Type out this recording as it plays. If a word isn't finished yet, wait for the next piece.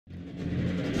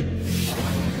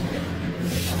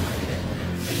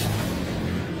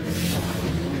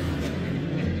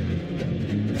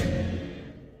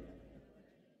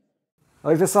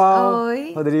Oi, pessoal.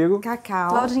 Oi. Rodrigo. Cacau.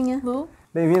 Claudinha. Lu.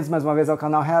 Bem-vindos mais uma vez ao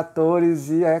canal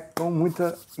Reatores e é com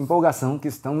muita empolgação que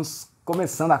estamos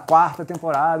começando a 4ª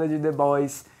temporada de The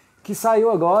Boys, que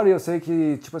saiu agora e eu sei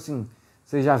que, tipo assim,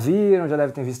 vocês já viram, já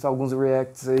devem ter visto alguns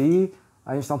reacts aí.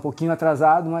 A gente está um pouquinho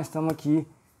atrasado, mas estamos aqui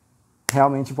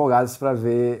realmente empolgados para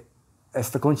ver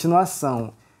esta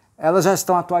continuação. Elas já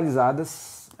estão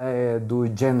atualizadas do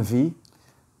Gen V,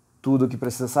 tudo o que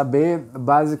precisa saber,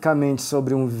 basicamente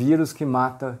sobre um vírus que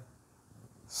mata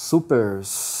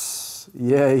supers.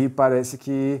 E aí parece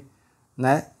que,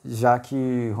 né, já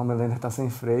que Homelander está sem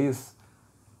freios,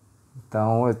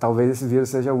 então talvez esse vírus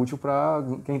seja útil para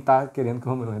quem está querendo que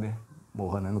o Homelander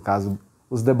morra, né? No caso,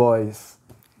 os The Boys.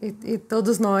 E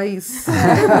todos nós.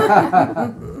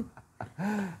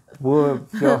 Pô,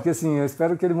 pior que assim, eu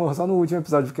espero que ele morra só no último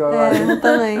episódio, porque eu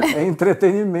também. É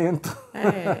entretenimento.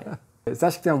 É. Você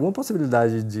acha que tem alguma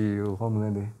possibilidade de o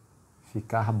Homelander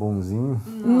ficar bonzinho?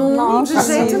 Não, de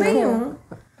jeito nenhum.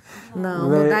 Não,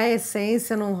 Vé- mudar a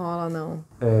essência não rola, não.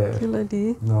 Aquilo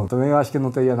ali. Não, também eu acho que não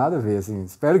teria nada a ver, assim.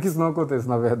 Espero que isso não aconteça,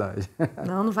 na verdade.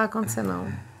 Não, não vai acontecer, não.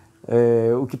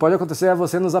 O que pode acontecer é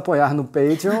você nos apoiar no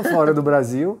Patreon, fora do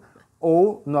Brasil,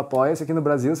 ou no Apoia-se aqui no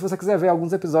Brasil. Se você quiser ver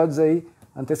alguns episódios aí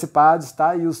antecipados,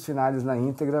 tá? E os finais na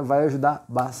íntegra, vai ajudar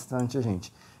bastante a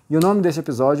gente. E o nome desse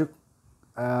episódio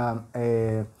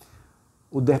é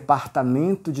O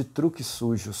Departamento de Truques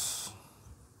Sujos.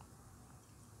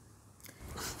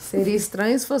 Seria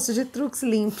estranho se fosse de truques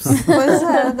limpos. Pois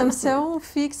é, deve ser um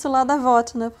fixo lá da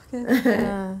VOT, né? Porque...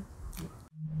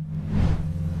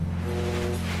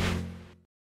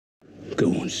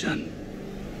 Go on, son.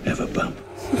 Have a bump.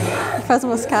 Faz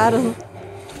umas caras, né?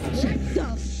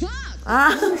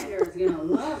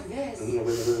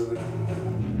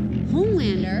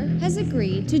 Homelander has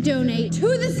agreed to donate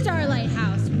to the Starlight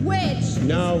House, which...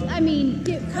 No. I mean,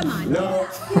 come on. No.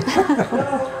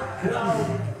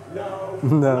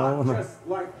 Não.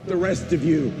 Like the rest of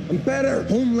you. I'm better.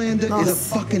 Homelander is a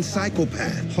fucking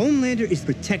psychopath. Homelander is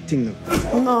protecting them.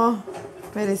 Não,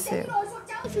 mereceu. You guys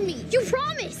looked out for me. You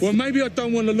promised. Well, maybe I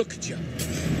don't want to look at you.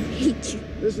 Hate you.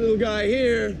 This little guy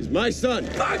here is my son.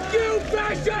 Fuck you,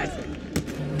 fascist!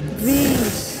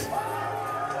 Vixe.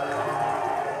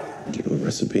 Do you know a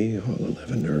recipe? All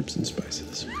 11 herbs and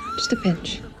spices. Just a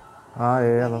pinch.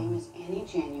 Ela.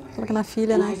 Coloca na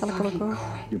filha, né? Que ela colocou.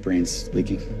 Your brain's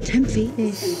leaking. 10 feet.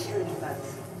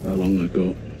 How long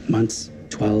ago? Months,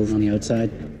 12 on the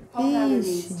outside.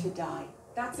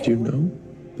 Do you know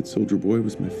that Soldier Boy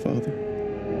was my father?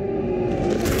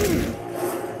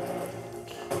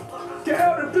 Get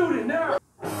out of the building now!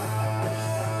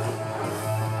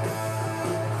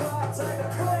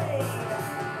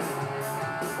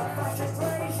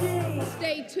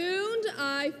 Stay tuned.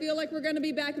 I feel like we're going to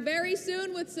be back very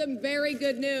soon with some very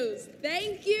good news.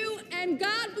 Thank you and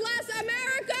God bless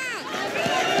America!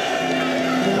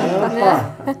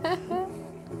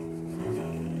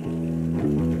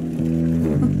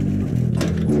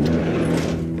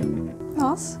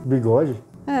 Nossa. Bigode?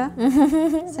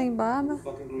 Sem barba.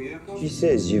 She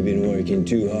says you've been working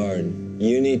too hard.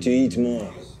 You need to eat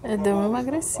more. Deu uma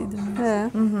emagrecida.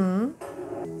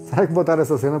 Será que botaram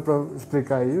essa cena pra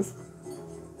explicar isso?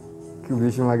 Que o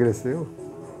bicho emagreceu?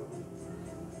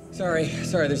 Sorry,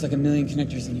 there's like a million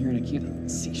connectors in here and I can't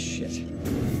see shit.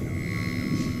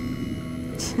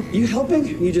 You helping?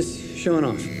 Or you just showing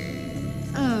off?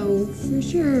 Oh, for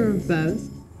sure, both.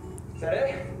 Is that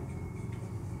it?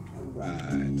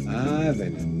 Right, live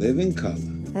and in living color.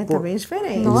 Tá bem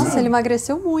diferente. Nossa, ele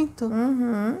emagreceu muito.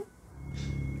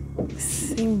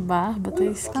 Sem barba, tá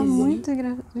esquisito. Tá muito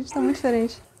Gente, tá muito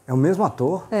diferente. É o mesmo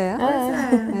ator?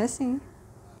 É sim.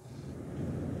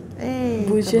 Eita,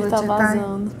 O Butcher tá Butcher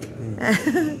vazando.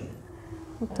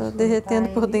 Eu tô derretendo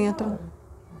por dentro.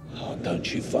 Oh,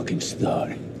 don't you fucking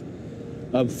start.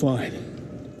 I'm fine.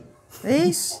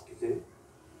 Ixi.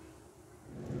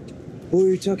 Who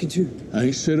are you talking to? I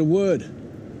ain't said a word.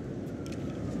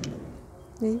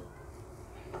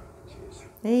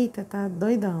 Eita, tá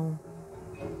doidão.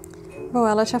 Bom,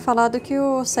 ela tinha falado que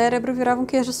o cérebro virava um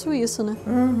queijo suíço, né?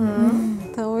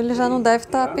 Então ele já não deve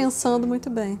estar pensando muito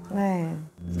bem.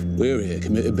 We're here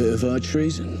commit a bit of our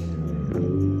treason.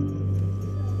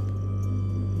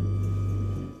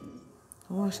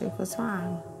 Eu achei que fosse uma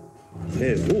arma.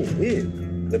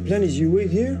 The plan is you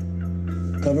wait here,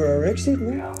 cover our exit.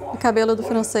 O cabelo do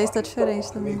francês tá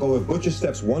diferente também. Go if Butcher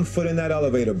steps 1 foot in that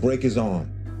elevator, break his arm.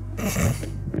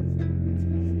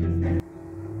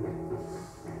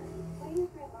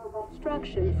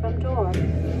 Instruction from door.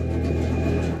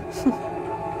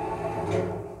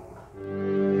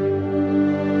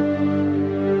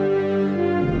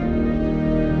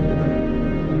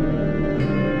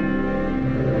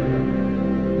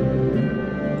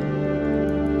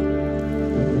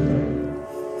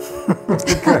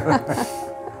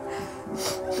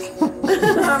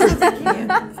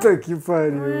 Puta que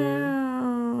pariu.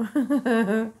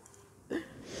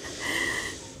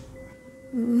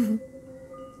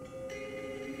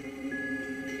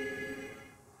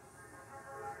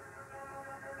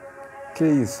 Que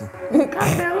isso? Um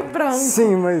cabelo branco.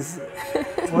 Sim, mas...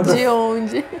 De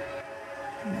onde?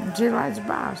 De lá de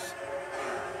baixo.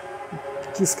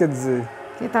 O que isso quer dizer?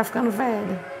 Que ele tá ficando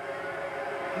velho.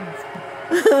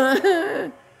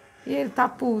 E ele tá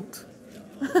puto.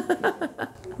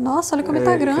 Nossa, olha como ele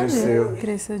tá grande.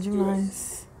 Cresceu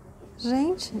demais.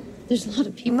 Gente. There's a lot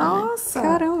of people. Nossa.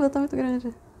 Caramba, tá muito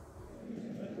grande.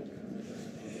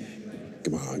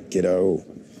 Come on, kiddo.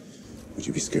 Would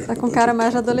you be scared? Tá com cara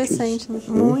mais de adolescente, né?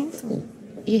 Muito.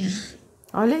 Yeah.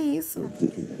 Olha isso.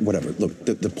 Whatever. Look,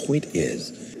 the point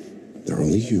is, they're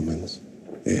only humans,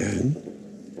 and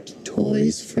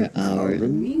toys for our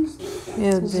amigos.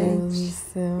 Meu Deus do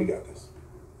céu.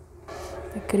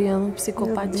 Tá criando um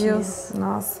psicopatia.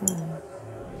 Nossa.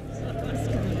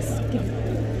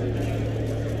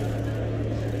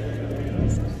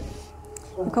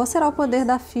 E qual será o poder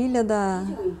da filha da...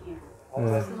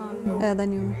 da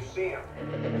Nilma.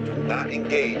 Do not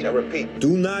engage. I repeat,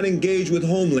 do not engage with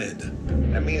Homelander.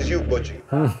 That means you, Butchie.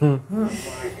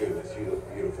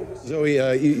 Zoe,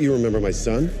 you remember my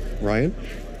son, Ryan?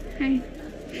 Hi.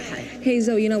 Hey,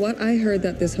 Zoe, you know what? I heard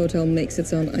that this hotel makes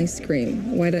its own ice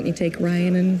cream. Why don't you take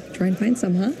Ryan and try and find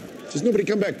some, huh? Does nobody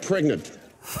come back pregnant?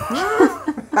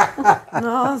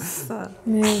 Nossa.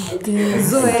 Meu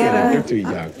Deus. Zoeira. You're too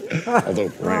young. Although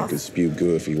Ryan could spew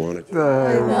goo if he wanted.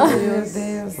 Meu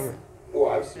Deus.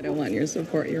 I don't want your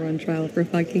support. You're on trial for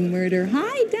fucking murder.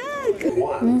 Hi, Doug.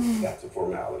 One, that's a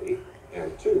formality.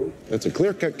 And two, that's a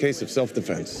clear-cut case of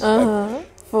self-defense.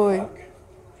 Foi.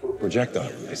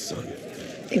 Projectile, my son.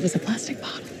 It was a plastic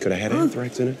bottle. Could have had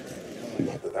anthrax in it.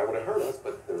 Not that would have hurt us,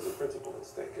 but there's a principle at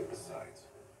stake, and besides.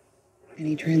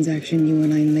 Any transaction you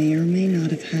and I may or may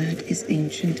not have had is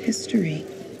ancient history.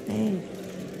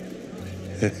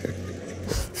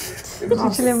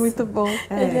 Gente, ele é muito bom.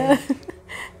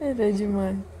 Ele é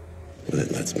demais. Well,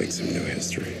 then let's make some new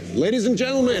history. Ladies and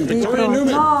gentlemen, Victoria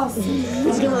Newman. Nossa.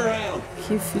 Let's give her a round.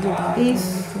 Que filho da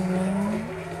puta.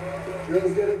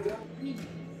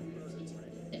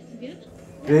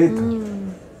 Eita.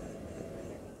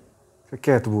 Fica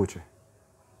quieto, Butcher.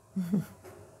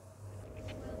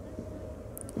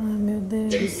 Ai, meu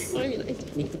Deus.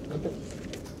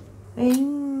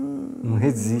 Não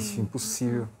resiste,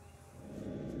 impossível.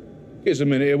 Here's a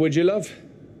minute here, would you, love?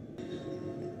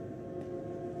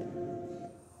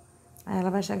 Aí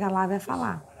ela vai chegar lá e vai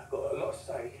falar.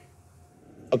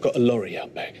 I've got a lorry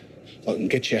out back. I can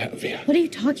get you out of here. What are you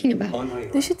talking about?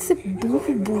 Deixa de ser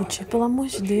burro, Butch, pelo amor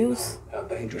de Deus. How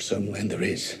dangerous Homelander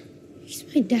is. He's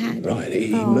my dad. Right,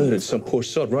 he murdered some poor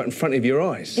sod right in front of your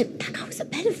eyes. That guy was a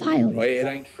pedophile. Right, it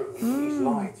ain't true. He's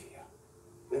lying to you.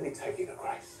 Let me take you to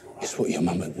Grace. It's what your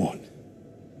mum would want.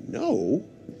 No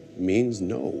means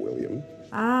no, William.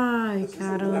 Ai,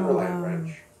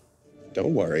 caramba.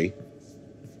 Don't worry.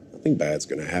 Nothing bad's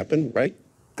gonna happen, right?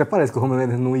 Até parece que o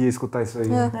Homelander não ia escutar isso aí.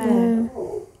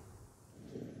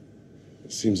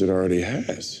 Seems it already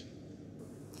has.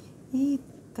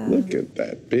 Eita. Look at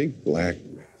that big black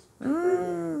mask.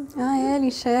 Ele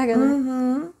enxerga,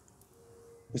 né?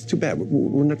 It's too bad.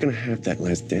 We're not gonna have that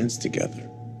last dance together.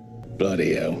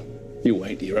 Bloody hell. You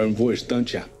wait to your own voice,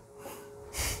 don't you?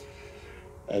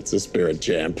 That's a spirit,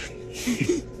 champ.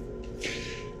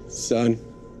 Son.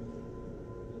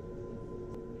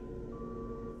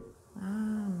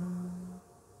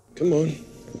 Come on.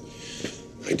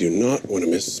 I do not want to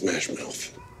miss Smash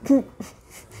Mouth.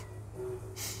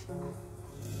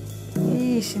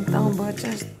 Ixi, então o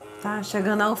Butcher tá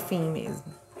chegando ao fim mesmo.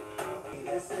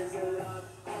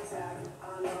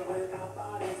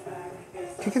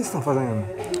 O que eles estão fazendo?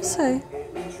 Não sei.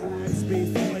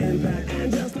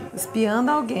 Espiando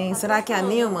alguém. Será que é a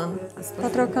Newman? Tá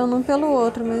trocando um pelo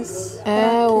outro, mas...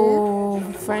 O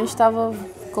French tava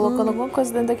colocando alguma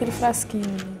coisa dentro daquele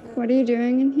frasquinho. What are you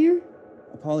doing in here?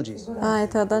 Apologies.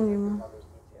 Tá da Nilma.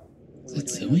 Is that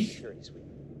Zoe?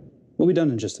 We'll be done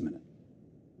in just a minute.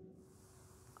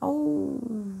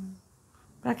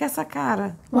 Pra que essa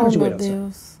cara? Oh, meu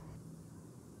Deus.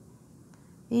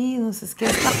 Ih, não se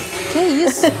esqueça. Que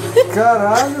isso?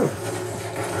 Caralho!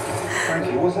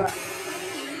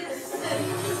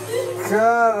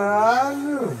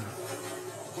 Caralho!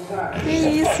 Que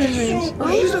isso, gente?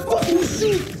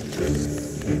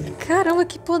 Caramba,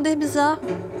 que poder bizarro.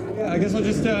 Yeah, I guess I'll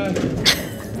just,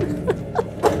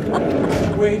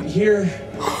 wait here.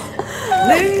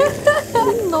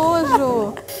 Que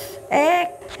nojo.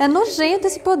 É nojento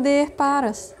esse poder,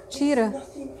 para. Tira.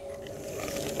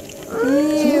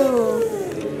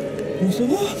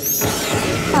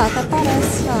 Ah, até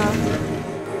parece.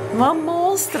 Uma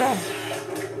monstra.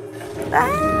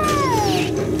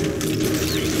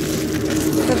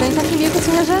 Ainda bem que a Kimiko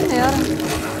se regenera.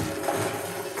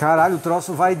 Caralho, o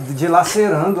troço vai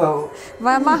dilacerando.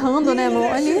 Vai amarrando, né,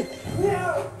 amor? Ali.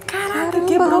 Caraca,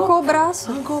 quebrou. Arrancou o braço.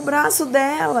 Arrancou o braço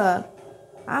dela.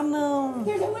 Ah, não.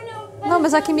 Não,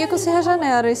 mas a Kimiko se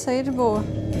regenera, isso aí é de boa.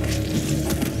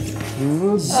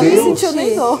 Meu Deus. Ela não sentiu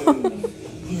nem dor.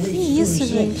 Que isso,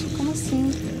 gente? Como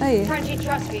assim? Aí.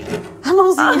 A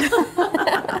mãozinha.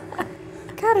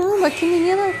 Caramba, que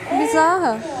menina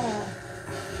bizarra.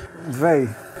 Véi.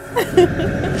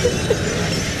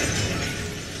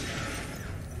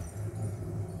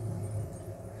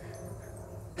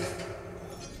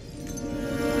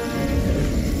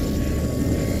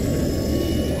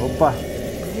 Opa.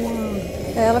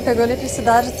 Ela pegou a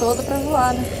eletricidade toda pra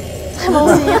voar, né? A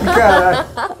mãozinha. Caralho.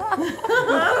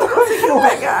 Não conseguiu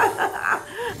pegar.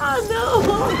 Ah,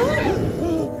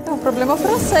 não. O problema é o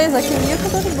francês, a Kimiko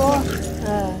tá de boa.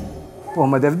 Pô,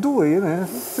 mas deve doer, né?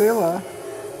 Sei lá.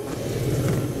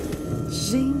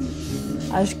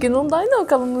 Gente. Acho que não dói não,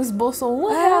 que ela não esboçou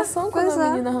uma reação quando a é.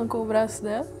 menina arrancou o braço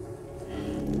dela.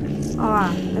 Olha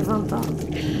lá, levantando.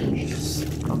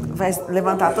 Vai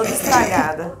levantar toda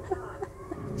estragada.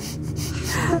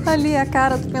 Ali, a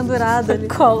cara pendurada ali.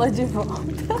 Cola de volta.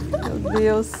 Meu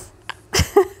Deus.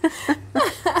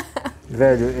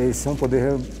 Velho, esse é um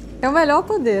poder É o melhor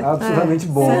poder. absurdamente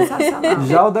bom. Sensacional.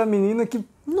 Já o da menina que...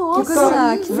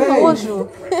 Nossa, que velho. nojo.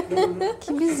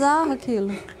 Que bizarro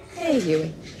aquilo. Hey,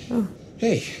 Huey.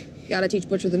 Hey. Gotta teach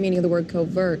Butcher the meaning of the word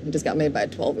covert. It just got made by a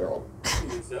 12-year-old.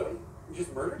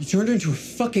 You turned her into a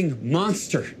fucking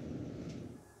monster.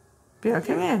 Pior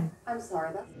que é mesmo.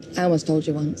 I almost told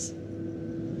you once.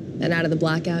 And out of the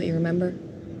blackout, you remember?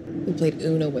 We played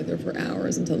Uno with her for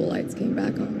hours until the lights came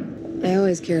back on. I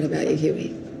always cared about you,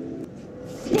 Huey.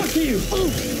 Fuck you!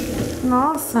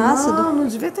 Nossa, Ácido. não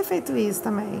devia ter feito isso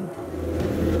também.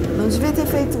 Não devia ter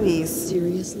feito isso.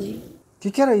 Seriously?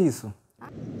 O que era isso?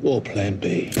 Or plan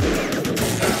B.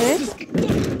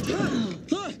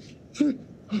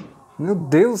 Meu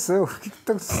Deus do céu, o que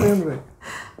tá acontecendo, velho?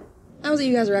 How's it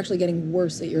you guys are actually getting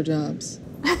worse at your jobs?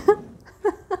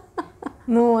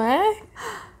 Não é?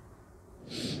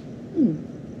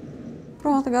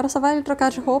 Pronto, agora só vai trocar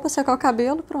de roupa, secar o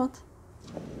cabelo, pronto.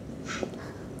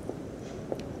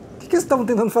 O que eles estavam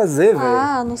tentando fazer, velho?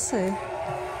 Ah, não sei.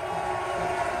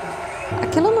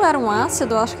 Aquilo não era um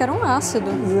ácido? Eu acho que era um ácido.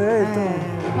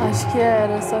 Então. Acho que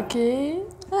era, só que...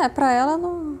 Pra ela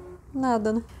não...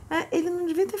 nada, né? Ele não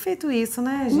devia ter feito isso,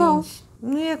 né, gente? Não.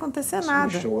 Não ia acontecer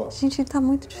nada. Gente, ele tá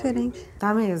muito diferente.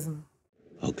 Tá mesmo.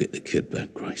 I'll get the kid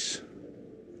back, Grace.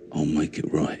 I'll make it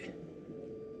right.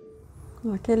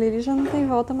 Aquele ali já não tem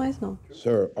volta mais, não.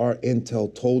 Sir, our intel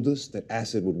told us that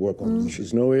acid would work on you.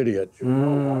 She's no idiot.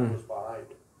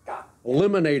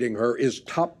 Eliminating her is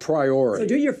top priority. So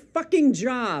do your fucking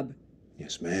job.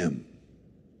 Yes, ma'am.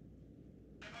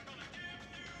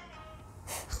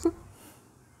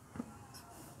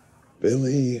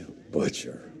 Billy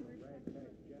Butcher.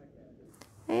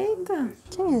 Eita.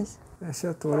 Quem é esse? Esse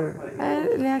ator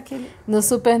Ele é aquele... No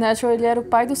Supernatural ele era o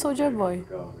pai do Soldier Boy.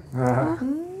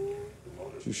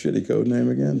 What's your shitty code name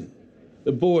again?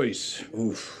 The boys.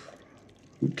 Oof.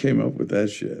 Who came up with that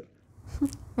shit?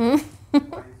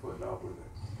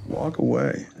 Walk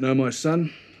away. No, my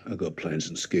son, I've got plans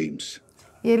and schemes.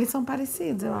 E eles são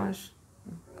parecidos, eu acho.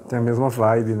 Tem a mesma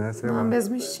vibe, né? Sei Não é lá. o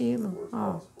mesmo estilo.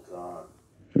 Ó.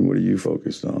 And what are you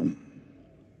focused on?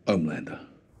 Homelander.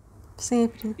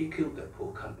 Sempre.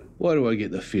 Why do I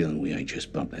get the feeling we ain't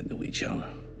just bumped into each other?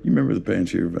 You remember the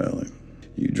Pantier Valley?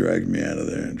 You dragged me out of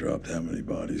there and dropped how many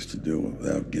bodies to do it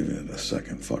without giving it a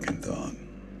second fucking thought.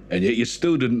 And yet you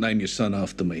still didn't name your son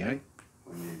after me, eh?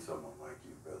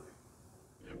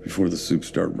 Before the soups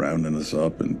start rounding us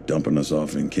up and dumping us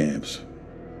off in camps.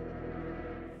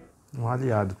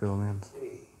 Aliado, pelo menos.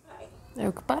 É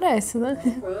o que parece, né?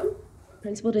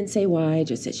 Principal didn't say why,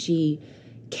 just that she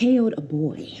KO'd a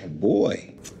boy. A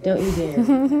boy? Don't you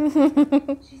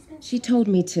dare. She told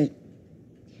me to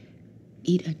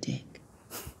eat a dick.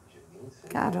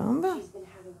 Caramba.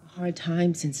 Hard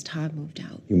time since Todd moved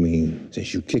out. You mean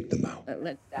since you kicked them out?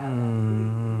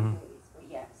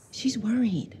 She's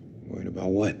worried. Worried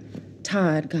about what?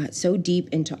 Todd got so deep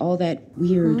into all that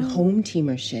weird home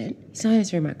teamer shit. He's not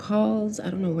answering my calls. I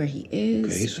don't know where he is.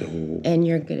 Okay, so... And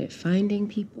you're good at finding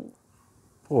people.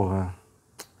 Porra.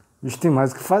 A gente tem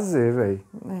mais o que fazer, velho.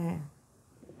 É.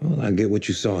 Well, I get what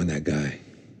you saw in that guy.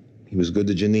 He was good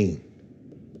to Janine.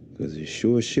 Because it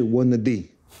sure as shit wasn't a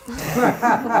D.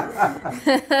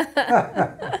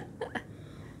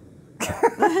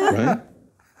 Right?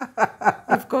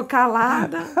 E ficou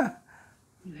calada.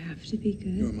 You have to be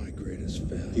good. You're my greatest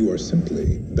fan. You are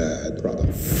simply bad, brother.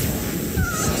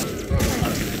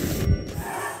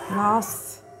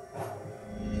 Nossa.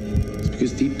 It's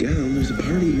because deep down there's a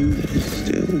part of you that is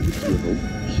still a little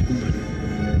human.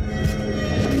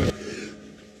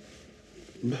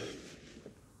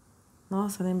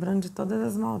 Nossa, lembrando de todas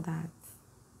as maldades.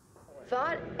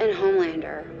 Vought and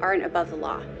Homelander aren't above the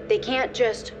law. They can't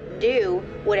just do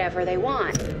whatever they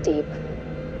want. Deep,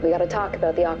 we gotta talk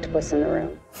about the octopus in the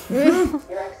room.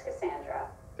 Your ex-Cassandra.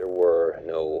 There were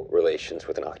no relations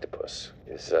with an octopus.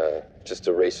 It's just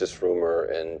a racist rumor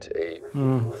and a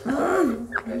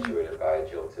infatuated by a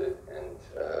jilted and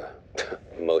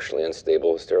emotionally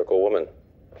unstable, hysterical woman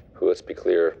who, let's be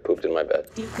clear, pooped in my bed.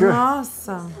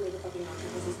 Nossa.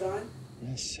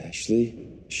 Yes, actually,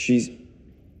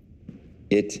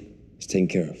 it is taken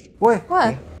care of. Ué?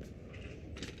 Ué?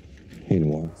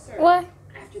 Meanwhile. Ué?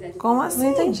 Como assim?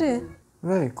 Não entendi.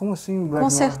 Véi, como assim Black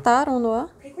Consertaram no ar?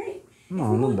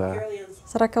 Noir? Não dá.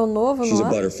 Será que é o novo She's no a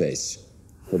ar? butterface.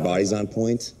 Her body's on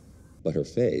point, but her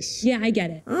face. Yeah, I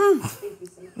get it.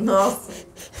 Nossa.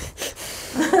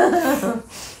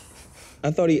 I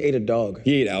thought he ate a dog.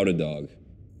 He ate out a dog.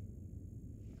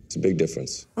 It's a big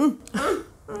difference.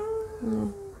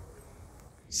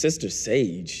 Sister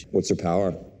Sage. What's her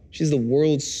power? She's the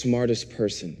world's smartest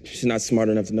person. She's not smart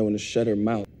enough to know when to shut her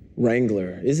mouth.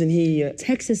 Wrangler, isn't he?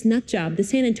 Texas nut job. The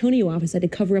San Antonio office had to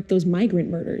cover up those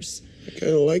migrant murders. I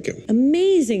kind of like him.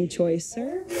 Amazing choice,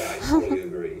 sir. Yeah, I totally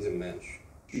agree. He's a mensch.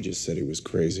 You just said he was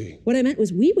crazy. What I meant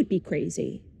was we would be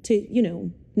crazy to,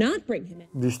 not bring him in.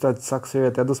 O bicho tá de saco cheio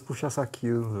até dos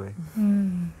puxa-saquinhos, velho.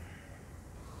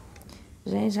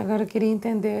 Gente, agora eu queria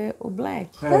entender o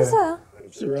Black. Pois é.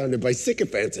 Surrounded by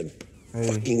sycophants and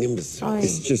fucking imbeciles.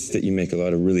 It's just that you make a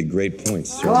lot of really great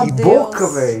points. Cala a boca,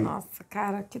 velho. Nossa,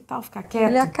 cara, que tal ficar quieto?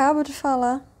 Ele acaba de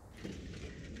falar.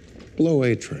 Blow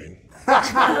A train.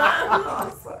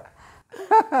 Nossa.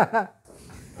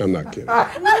 I'm not kidding.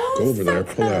 Go over there,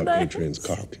 pull out A train's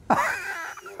cock.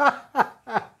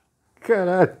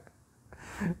 Caralho.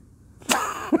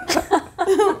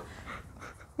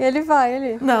 E ele vai,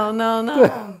 ele. Não.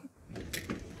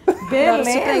 Agora,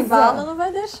 se tem Beleza. bala, não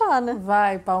vai deixar, né?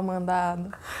 Vai, pau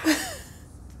mandado.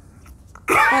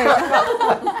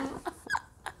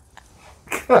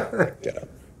 Get up.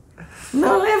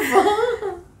 Não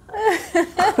levanta.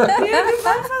 O que ele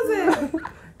vai fazer?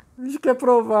 O bicho quer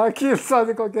provar que eles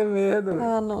fazem qualquer merda, velho.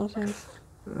 Ah, não, gente.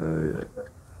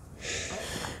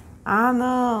 Ah,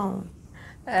 não.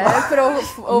 É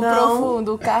o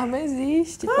profundo, o karma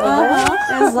existe.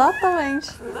 Exatamente.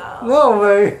 Não,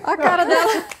 velho. A cara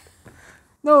dela.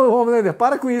 Não, Homelander,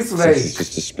 para com isso, velho. It's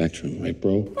just a spectrum, right,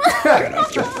 bro? Get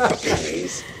off your fucking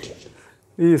knees.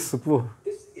 Isso, pô.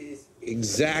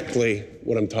 Exactly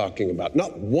what I'm talking about.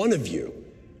 Not one of you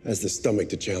has the stomach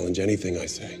to challenge anything I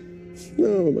say.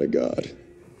 Oh my God.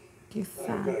 Que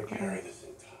saco.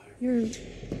 You're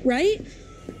right?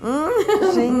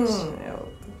 Gente.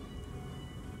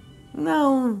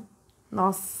 Não.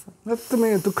 Nossa. Mas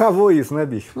também, tu cavou isso, né,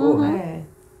 bicho? Porra. É.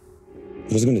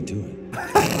 I was gonna do it.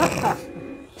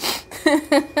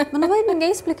 Mas não vai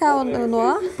ninguém explicar o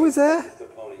Noir? Pois é.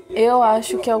 Eu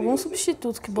acho que algum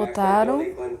substituto que botaram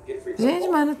Gente,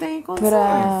 mas não tem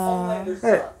condição.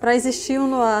 Pra existir um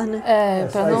Noir, né?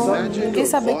 Pra não ninguém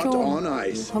saber que o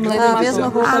Homelander a mesma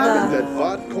roupa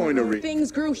da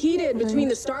Things grew heated between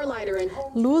the Starlighter and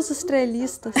luz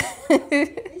estrelista.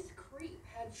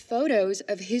 Photos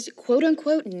of his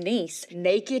quote-unquote niece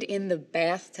naked in the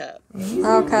bathtub.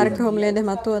 Ah, o cara que o Homelander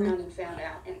matou, né?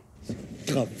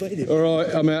 All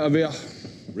right, I'm out of here.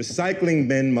 Recycling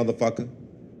bin, motherfucker.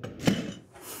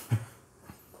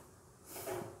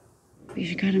 We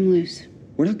should cut him loose.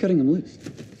 We're not cutting him loose.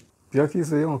 Pior que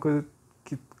isso aí é uma coisa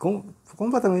que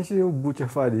completamente o Butcher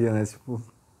faria, né? Tipo,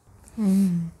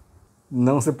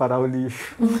 não separar o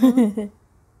lixo.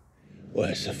 Well,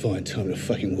 it's a fine time to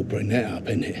fucking will bring that up,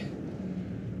 isn't it?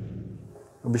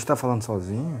 O bicho tá falando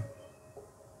sozinho?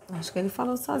 Acho que ele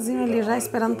falou sozinho ali, já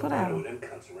esperando por ela.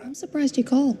 I'm surprised you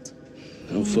called.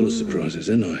 I'm full of surprises,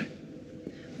 ain't I?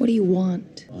 What do you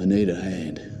want? I need a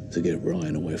hand to get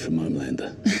Ryan away from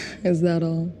Homelander. Is that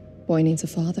all? Boy needs a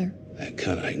father. That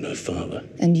cunt ain't no father.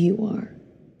 And you are.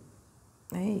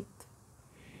 Eita.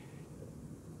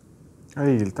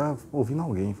 Aí, ele tá ouvindo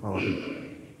alguém falar.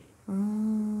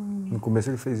 No começo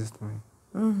ele fez isso também.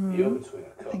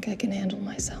 I think I can handle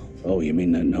myself. Oh, you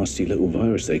mean that nasty little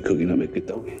virus they cooking up at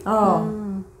Gadol?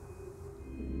 Oh.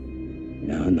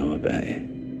 Yeah, I know about it.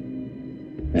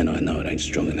 And I know it ain't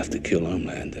strong enough to kill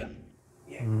Homelander.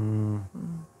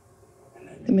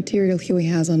 The material Huey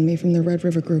has on me from the Red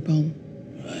River group home.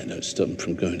 I know it stopped him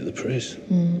from going to the press.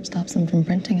 Stops them from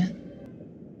printing it.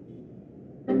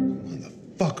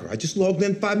 Fucker, I just logged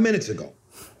in 5 minutes ago.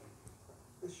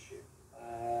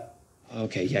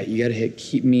 Okay, yeah, you gotta hit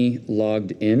keep me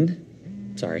logged in.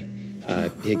 Sorry.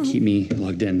 Hit keep me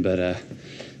logged in, but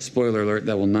spoiler alert,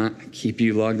 that will not keep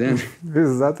you logged in.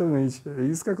 Exatamente. É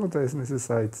isso que acontece nesses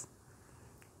sites.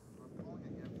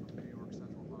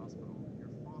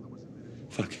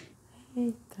 Fuck.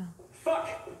 Eita.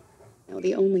 Now,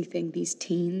 the only thing these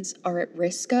teens are at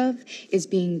risk of is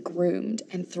being groomed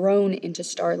and thrown into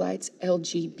Starlight's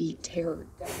LGBT terror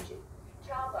dungeon.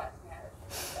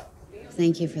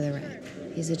 Thank you for the ride.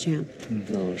 He's a champ.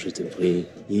 No, je te prie.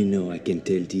 You know I can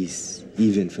tell this,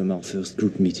 even from our first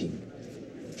group meeting.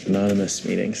 Anonymous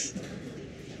meetings.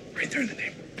 Right there in the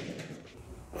name.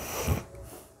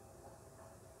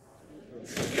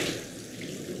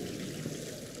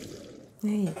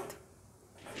 Eita.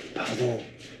 Pardon.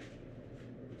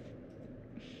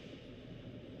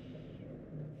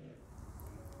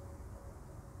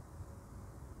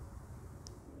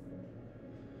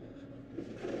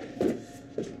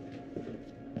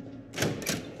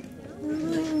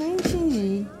 Nem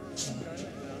entendi.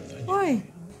 Oi.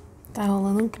 Tá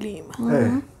rolando um clima.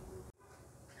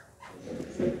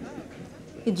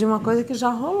 E de uma coisa que já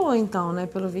rolou, então, né?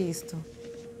 Pelo visto.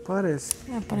 Parece.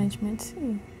 Aparentemente,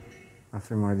 sim.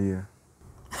 Ave Maria.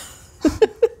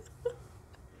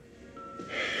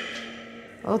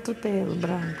 Outro pelo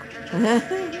branco.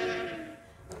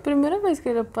 Primeira vez que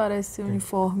ele aparece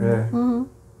uniforme. É.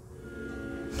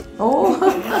 Oh.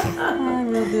 Ai,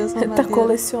 meu Deus. Ele tá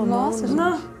colecionando. Nossa, gente.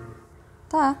 Não.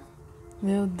 Tá.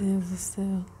 Meu Deus do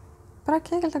céu. Pra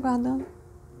que ele tá guardando?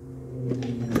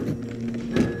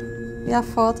 E a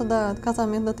foto do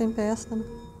casamento da Tempesta, né?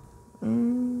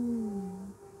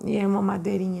 E é uma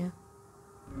madeirinha.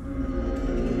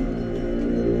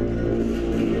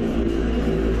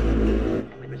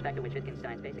 With respect to which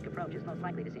Wittgenstein's basic approach is most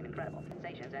likely to seem incredible.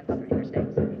 Sensations and other inner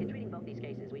states. In treating both these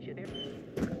cases, we should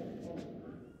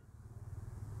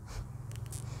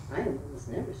I was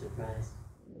never surprised.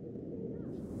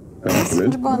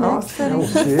 De boné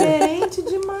diferente. Diferente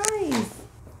demais.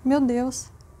 Meu Deus.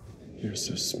 You're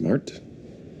so smart.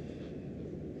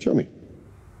 Show me.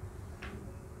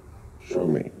 Show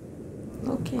me.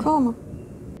 Okay. Como?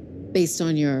 Based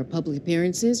on your public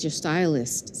appearances, your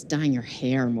stylist is dyeing your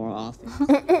hair more often.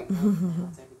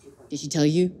 Did she tell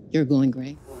you you're glowing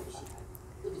gray?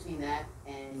 Between that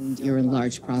and your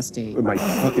enlarged prostate. With my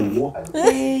fucking what?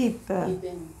 Eita. You've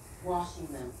been washing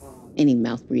them for any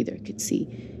mouth breather could see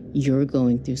you're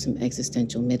going through some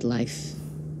existential midlife.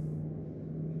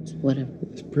 Whatever.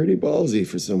 It's pretty ballsy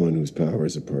for someone whose power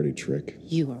is a party trick.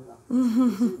 You are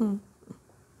wrong.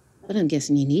 But I'm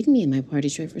guessing you need me in my party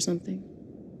trick for something.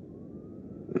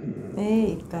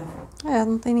 Eita.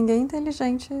 Não tem ninguém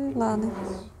inteligente lá, né?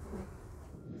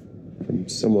 From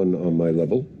someone on my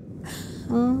level.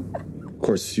 Of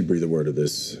course, you breathe a word of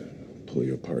this, pull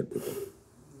you apart.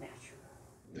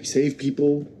 They save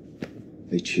people,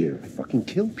 they cheer. They fucking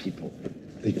kill people,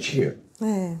 they cheer.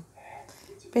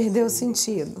 Perdeu o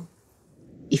sentido.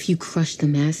 If you crush the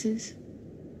masses,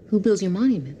 who builds your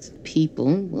monuments?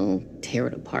 People will tear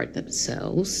it apart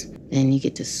themselves. Then you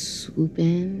get to swoop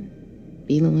in,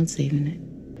 be the one saving it.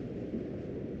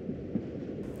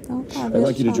 Então tá, I'd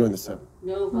like you to join the set.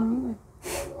 No.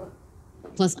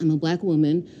 Plus, I'm a black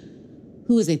woman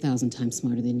who is 1,000 times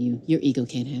smarter than you. Your ego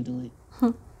can't handle it.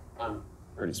 I'm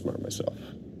pretty smart myself.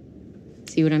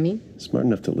 See what I mean? Smart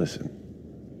enough to listen.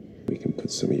 We can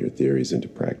put some of your theories into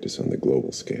practice on the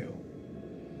global scale.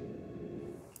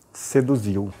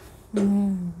 Seduziu.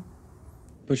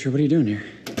 Butcher, what are you doing here?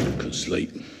 Couldn't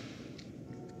sleep.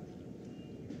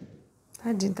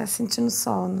 Tadinho, tá sentindo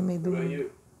sol no meio do...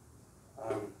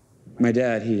 My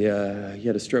dad, he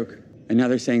had a stroke. And now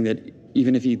they're saying that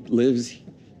even if he lives...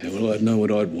 Yeah, well, I'd know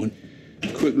what I'd want.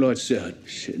 Quick lights out,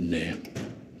 sitting there,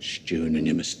 stewing in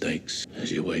your mistakes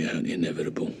as you weigh out the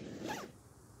inevitable.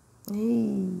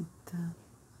 Eita.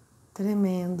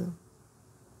 Tremendo.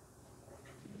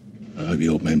 I hope the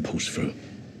old man pulls through.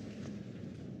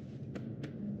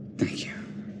 Thank you.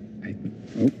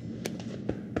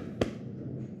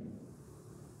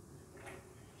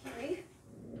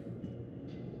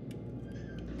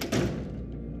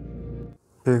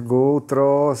 Pegou o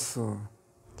troço.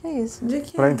 Que isso? De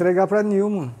quê? Pra entregar pra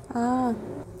Nilma. Ah,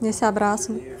 nesse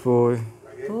abraço. Foi.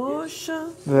 Poxa.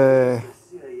 É.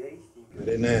 I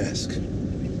didn't ask.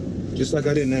 Just like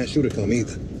I didn't ask you to come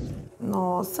either.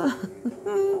 Nossa.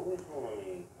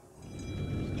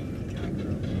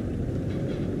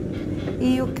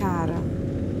 E o cara?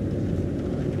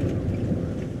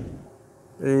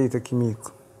 Eita, que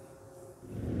mico.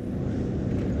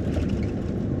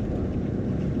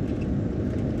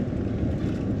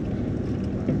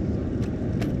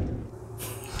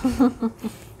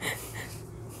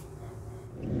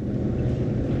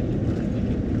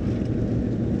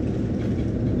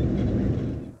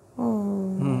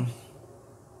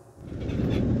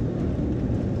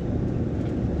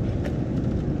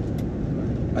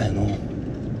 I know.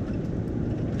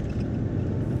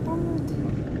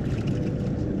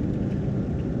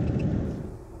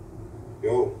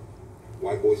 Yo,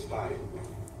 white boy spotted.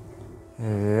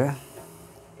 É.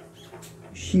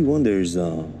 She wonders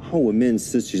how a man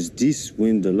such as this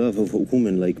win the love of a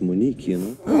woman like Monique, you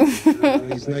know?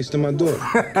 He's nice to my daughter.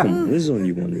 Come on, there's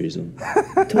only one reason.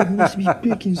 Todd must be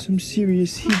picking some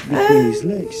serious heat between his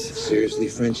legs. Seriously,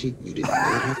 Frenchie? You didn't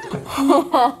have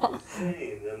to.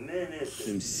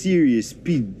 Some serious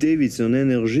Pete Davidson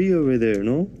energy over there,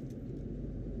 no?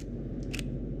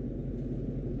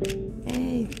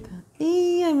 Eita.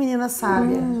 Ih, a menina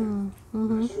sábia.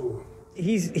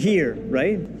 He's here,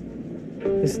 right?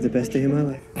 This is the best day of my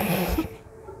life.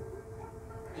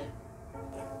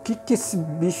 Que esse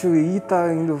bicho aí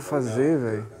tá indo fazer,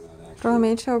 velho?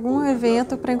 Provavelmente algum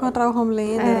evento pra encontrar o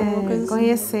Homelander, alguma coisa assim.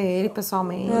 Conhecer ele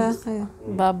pessoalmente.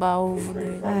 Babar ovo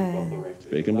dele.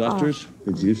 Bacon blasters?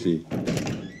 It's juicy.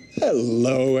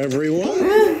 Hello,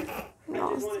 everyone.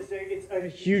 It's a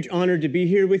huge honor to be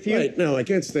here with you. Right, now, I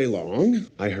can't stay long.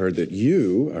 I heard that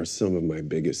you are some of my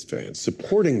biggest fans,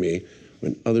 supporting me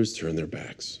when others turn their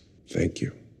backs. Thank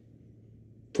you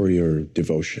for your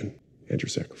devotion and your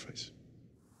sacrifice.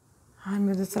 Ai,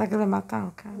 meu Deus, será que ele vai matar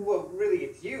o cara? Well, really,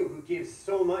 it's you who gives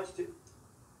so much to...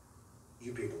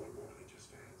 You people are more than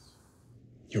just fans.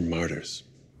 You're martyrs.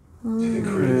 Mm. To the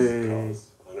greatest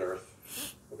cause on earth.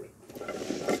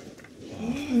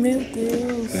 Meu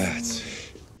Deus. That's...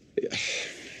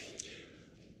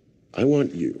 I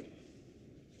want you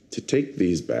to take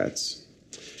these bats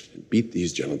and beat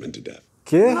these gentlemen to death.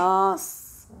 Quê? Nossa.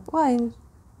 Uai,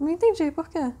 não entendi por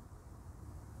quê.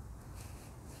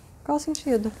 Qual o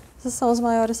sentido? Esses são os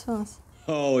maiores fãs.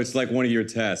 Oh, it's like one of your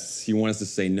tests. You want us to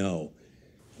say no.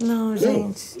 Não,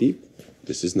 gente. Beat.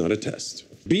 This is not a test.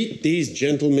 Beat these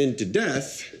gentlemen to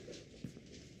death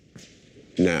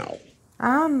now.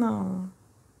 Ah, não.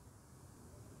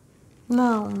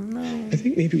 Não, não. I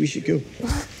think maybe we should go.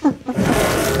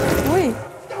 Ui.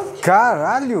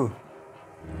 Caralho!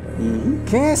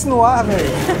 Quem é esse no ar, velho?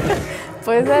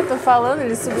 Pois é, tô falando,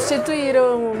 eles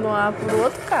substituíram o Noah por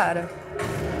outro cara.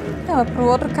 É, mas pro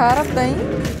outro cara bem...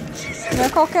 Não é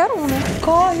qualquer um, né?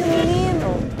 Corre,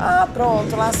 menino! Ah,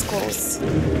 pronto, lascou-se.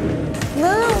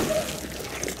 Não!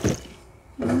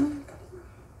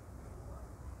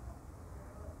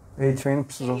 A-Train não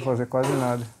precisou fazer quase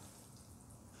nada.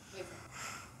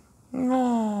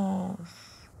 Nossa.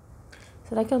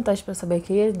 Será que é um teste pra saber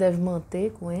quem ele deve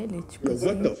manter com ele? Tipo Yo,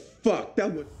 what the fuck?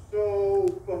 That was so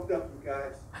fucked up, you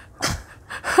guys.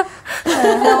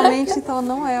 É, realmente, então,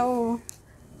 não é o...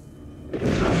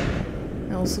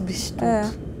 É um substituto. É.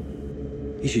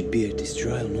 You should be at this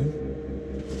trial, no?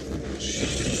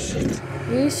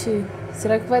 Ixi,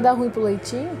 será que vai dar ruim pro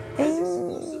leitinho?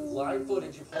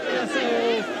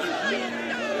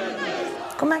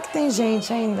 Como é que tem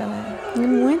gente ainda, né? Tem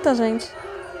muita gente.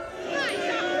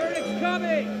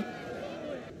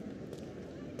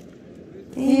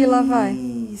 Ih, lá vai.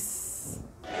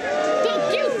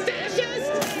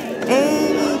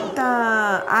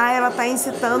 Eita! Ah, ela tá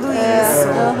incitando isso.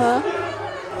 Aham.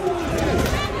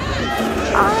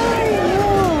 Ai,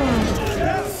 não!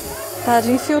 Tá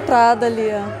de infiltrada ali,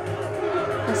 ó.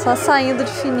 É só saindo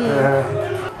de fininho.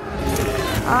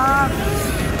 Ah,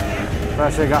 Pra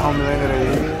chegar Homelander aí.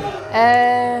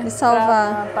 É. E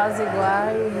salvar. Pra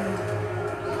apaziguar e...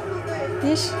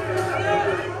 Ixi.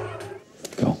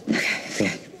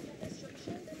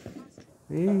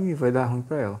 Ih, vai dar ruim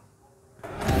pra ela.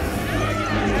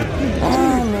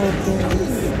 ai, meu Deus.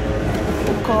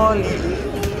 O Cole.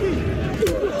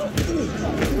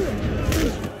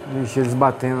 Vixe, eles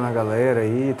batendo na galera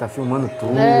aí, tá filmando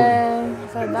tudo. É,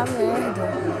 vai dar merda.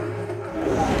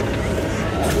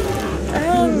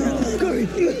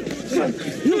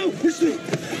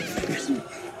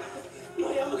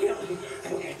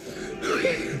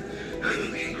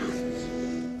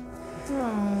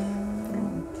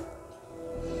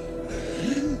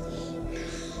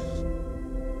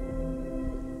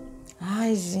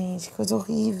 Ai, gente, que coisa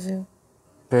horrível.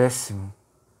 Péssimo.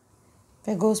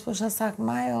 Pegou os puxa-saco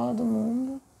maior do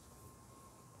mundo.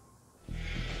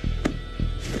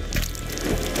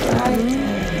 Ai,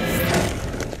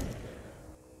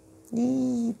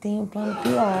 Ih, tem um plano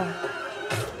pior.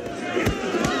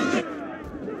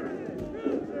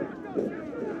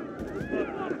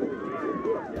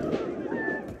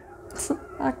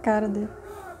 A cara dele.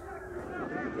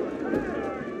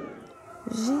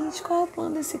 Gente, qual é o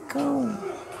plano desse cão?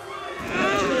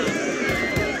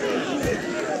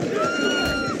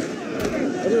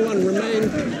 Everyone remain.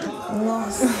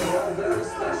 Nossa.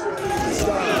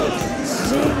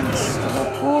 Gente, que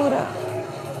loucura.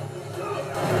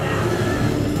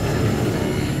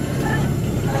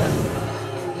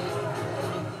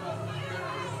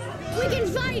 We can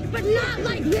fight, but not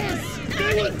like this.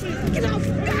 Get off.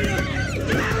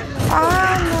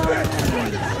 Ah, não.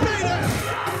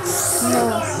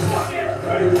 Nossa.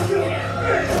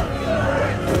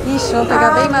 Ixi, vamos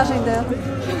pegar bem a imagem dela.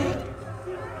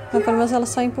 Mas pelo menos ela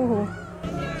só empurrou.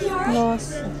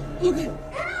 Nossa.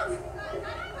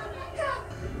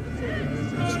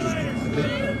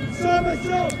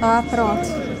 Ah, pronto.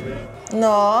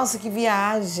 Nossa, que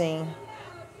viagem.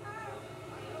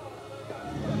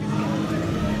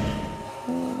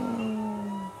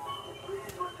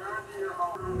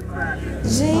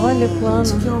 Gente, olha o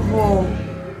plano. Que horror.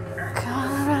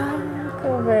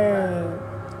 Caraca, velho.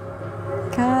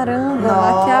 Caramba,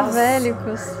 nossa.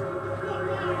 maquiavélicos.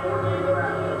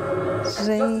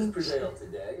 Gente.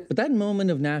 But that moment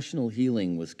of national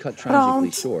healing was cut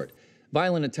tragically short.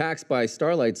 Violent attacks by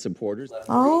Starlight supporters.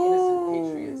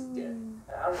 Oh.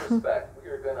 Out of respect, we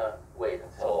are gonna wait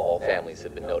until all families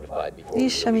have been notified before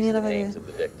Ixi, a menina vai names ver. of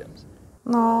the victims.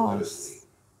 Nossa.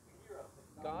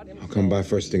 I'll come by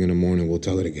first thing in the morning. We'll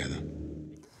tell her together.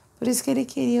 Por isso que ele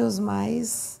queria os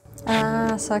mais.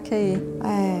 Ah, só que aí.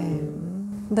 É.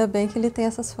 Ainda bem que ele tem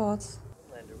essas fotos.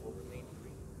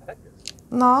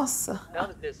 Nossa.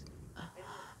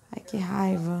 Ai, que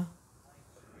raiva.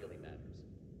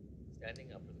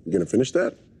 You gonna finish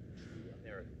that?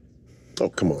 Oh,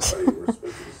 come on.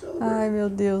 Ai, meu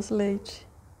Deus, Leite.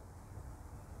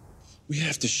 We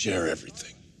have to share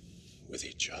everything with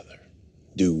each other.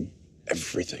 Do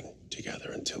everything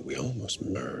together until we almost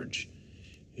merge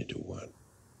into one.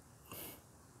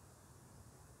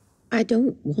 I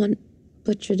don't want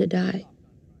Butcher to die.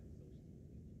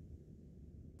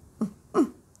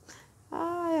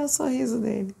 Ah, é o sorriso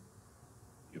dele.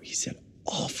 He said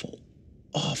awful,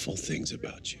 awful things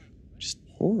about you. Just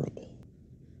horrible.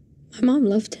 My mom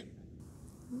loved him.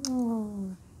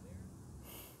 Oh.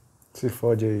 Se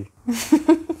fode aí.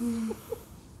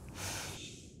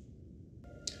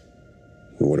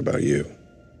 What about you?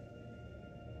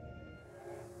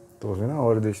 Tô vendo a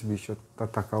hora desse bicho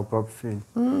atacar o próprio filho.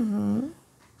 Uhum.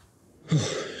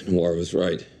 Noir was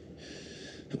right.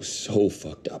 It was so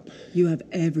fucked up. You have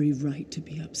every right to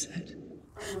be upset.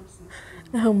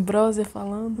 É a Ambrósia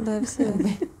falando? Deve ser.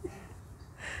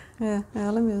 É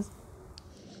ela mesma.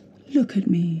 Look at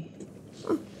me.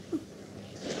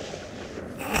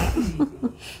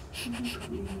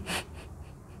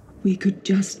 We could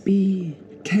just be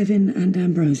Kevin and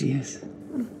Ambrosius.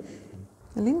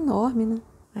 Ela é enorme, né?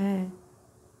 É.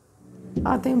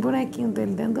 Ó, tem um bonequinho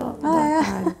dele dentro do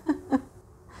armário.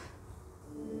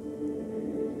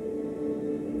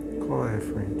 Qual é,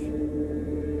 frente?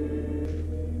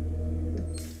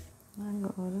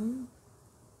 Agora.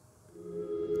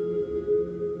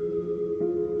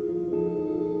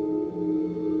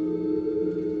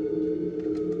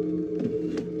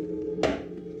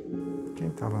 Quem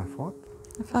tava na foto?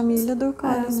 A família do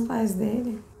cara. Os pais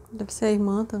dele. Deve ser a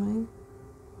irmã também.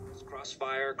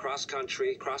 Crossfire, cross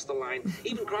country, cross the line,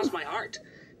 even cross my heart.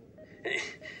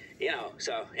 You know,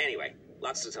 so anyway,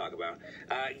 lots to talk about.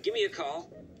 Give me a call.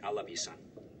 I'll love you, son.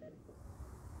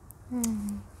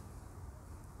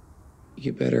 You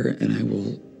get better, and I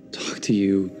will talk to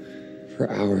you for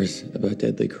hours about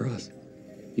Deadly Cross.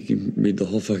 You can read the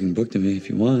whole fucking book to me if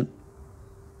you want.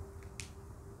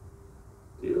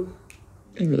 You?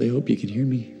 I really hope you can hear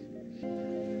me.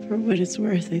 For what it's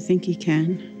worth, I think he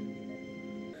can.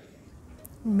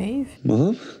 Maeve?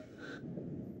 Mom?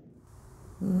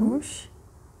 Oxe.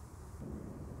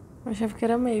 Eu achava que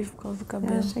era Maeve por causa do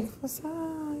cabelo. Eu achei que fosse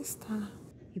a Star.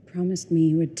 You promised me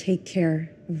you would take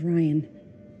care of Ryan.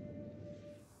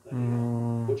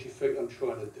 What do you think I'm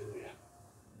trying to do here?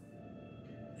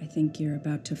 I think you're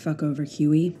about to fuck over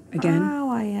Huey again. Ah,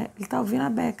 uai, ele tá ouvindo a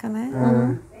Becca, né?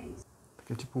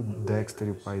 Porque é tipo o Dexter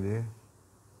e o pai dele.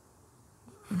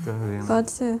 Fica vendo. Pode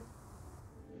ser.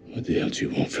 What the hell do you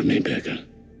want from me, Becca?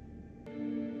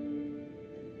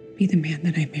 Be the man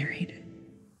that I married.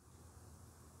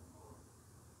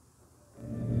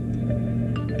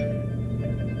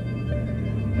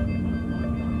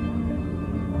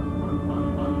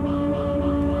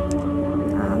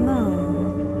 Ah,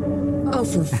 não. Oh,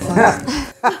 for fuck's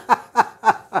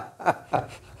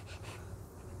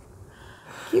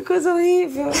Que coisa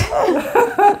horrível.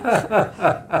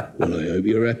 Well, I hope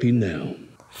you're happy now.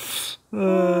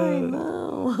 Ai,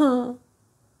 não.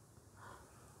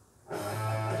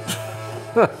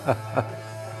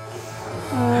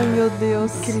 Ai, meu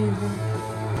Deus. Incrível.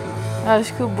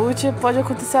 Acho que o Butcher pode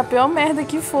acontecer a pior merda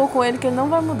que for com ele, que ele não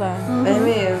vai mudar. É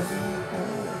mesmo.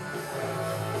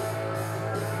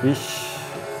 Ixi.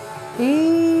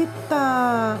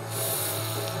 Eita!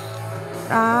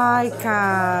 Ai,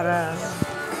 cara.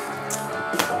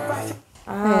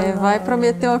 Vai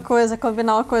prometer uma coisa,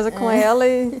 combinar uma coisa com ela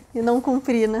e não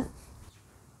cumprir, né?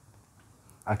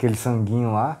 Aquele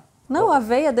sanguinho lá. Não, a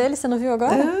veia dele, você não viu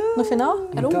agora? No final?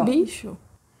 Era um bicho.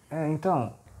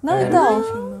 Então. Não,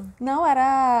 Não,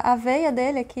 era a veia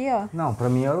dele aqui, ó. Não, pra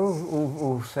mim era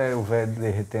o velho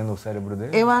derretendo o cérebro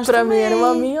dele. Eu acho pra mim era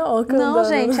uma minhoca. Não, andando.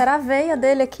 gente, era a veia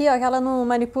dele aqui, ó, que ela não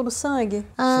manipula o sangue.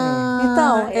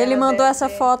 Então, ele mandou essa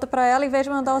foto pra ela em vez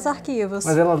de mandar os arquivos.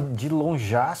 Mas ela de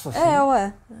longeaço, assim?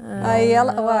 Ué. Aí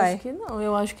ela, eu acho que não,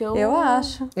 eu acho que é o... Eu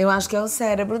acho. Eu acho que é o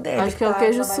cérebro dele. Acho que é o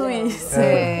queijo suíço.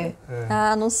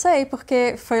 Ah, não sei,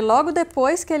 porque foi logo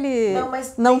depois que ele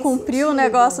não cumpriu o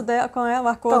negócio dela, com ela, o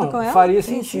acordo com ela. Faria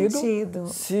sentido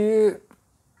se...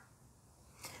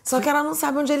 Só que ela não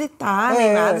sabe onde ele tá,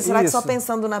 nem nada. Será que só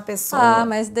pensando na pessoa? Ah,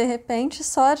 mas de repente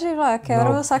só de lá,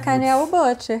 quero sacanear o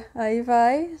Butcher. Aí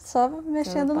vai só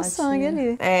mexendo no sangue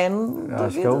ali. Não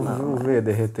acho que é o V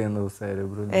derretendo o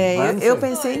cérebro. Eu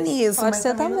pensei nisso. Pode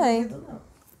ser também.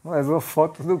 Mas uma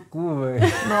foto do cu, velho.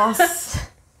 Nossa.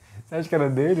 Você acha que era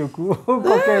dele o cu? Ou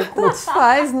qualquer cu? Tanto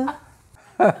faz, né?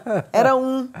 Era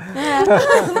um.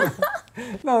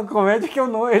 Não, comédia que o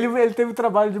nome. Ele teve o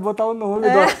trabalho de botar o nome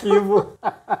do arquivo.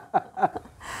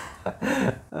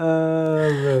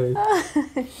 Velho.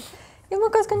 E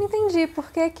uma coisa que eu não entendi,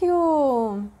 por que que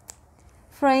o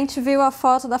French viu a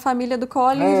foto da família do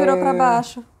Colin e virou pra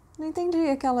baixo? Não entendi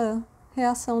aquela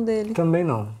reação dele. Também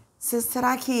não.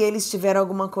 Será que eles tiveram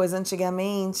alguma coisa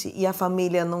antigamente e a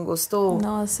família não gostou?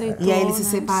 Não aceitou, E aí eles se né?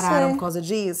 separaram por causa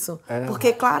disso?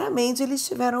 Porque claramente eles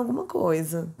tiveram alguma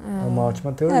coisa. É uma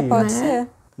ótima teoria. Pode ser.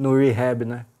 No rehab,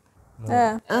 né?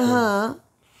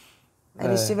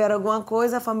 Eles tiveram alguma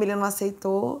coisa, a família não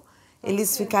aceitou,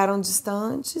 eles ficaram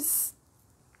distantes.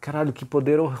 Caralho, que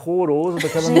poder horroroso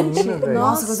daquela menina, velho.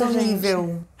 Nossa, coisa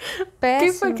horrível.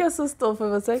 Péssimo. Quem foi que assustou? Foi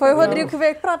você? Foi o Rodrigo que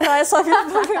veio pra trás, só viu o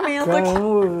movimento aqui.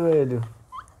 Caramba, velho.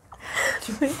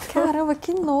 Caramba,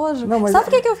 que nojo. Não, mas... Sabe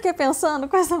o que eu fiquei pensando?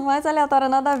 Coisa mais aleatória,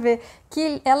 nada a ver.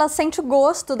 Que ela sente o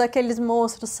gosto daqueles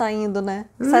monstros saindo, né?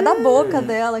 Sai da boca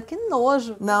dela, que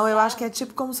nojo. Não, eu acho que é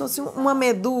tipo como se fosse uma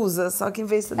medusa, só que em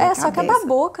vez de ser da cabeça. Só que é da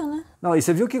boca, né? Não, e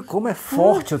você viu que como é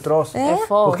forte o troço? É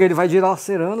forte. Porque ele vai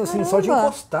dilacerando assim, só de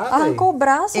encostar. Arrancou o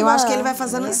braço. Eu acho que ele vai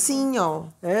fazendo assim, ó.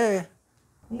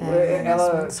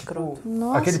 Ela, tipo,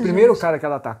 aquele primeiro cara que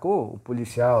ela atacou, o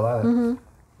policial lá.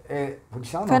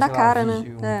 Policial não, foi na sei cara, lá,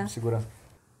 né? Segurança.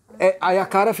 Aí a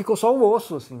cara ficou só o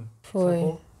osso, assim. Foi.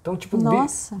 Sacou? Então, tipo,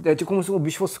 Nossa. é tipo como se o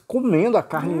bicho fosse comendo a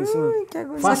carne, assim.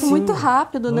 Só que muito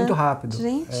rápido, né? Muito rápido.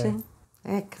 Gente.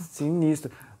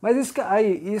 Sinistro. Mas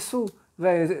isso,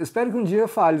 velho, eu espero que um dia eu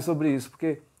fale sobre isso,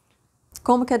 porque...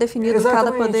 Como que é definido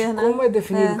cada poder, né? Como é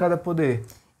definido cada poder?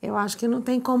 Eu acho que não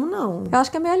tem como, não. Eu acho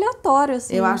que é meio aleatório,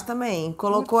 assim. Eu acho também.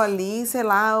 Colocou ali, sei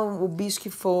lá, o bicho que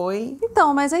foi.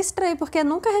 Então, mas é estranho, porque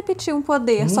nunca repetiu um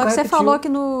poder. Só que você falou que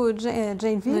no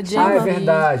Jane V, é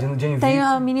verdade, no Jane V. tem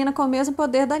a menina com o mesmo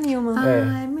poder da Newman.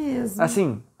 É mesmo.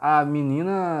 Assim, a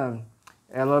menina,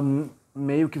 ela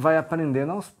meio que vai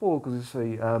aprendendo aos poucos isso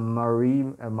aí. A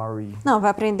Marie. Não,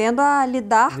 vai aprendendo a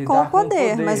lidar com o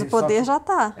poder, mas o poder já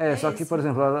tá. Só que, por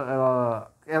exemplo,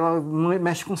 ela não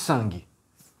mexe com sangue.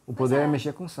 O poder é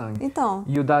mexer com sangue. Então.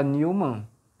 E o da Newman,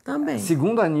 também.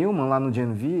 Segundo a Newman, lá no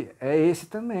Gen V, é esse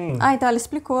também. Ah, então ela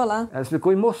explicou lá. Ela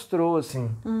explicou e mostrou, assim.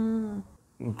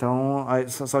 Então,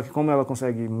 só que como ela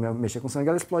consegue mexer com sangue,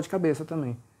 ela explode cabeça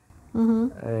também.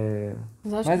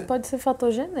 Mas acho que pode ser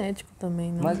fator genético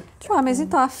também, né? Mas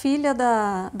então, a filha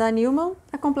da Newman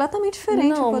é completamente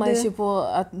diferente o poder. Mas tipo,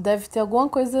 deve ter alguma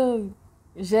coisa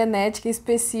genética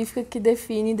específica que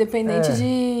define, independente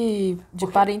de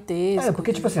parentesco.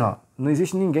 Porque, tipo assim, ó, não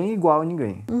existe ninguém igual a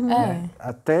ninguém. Né?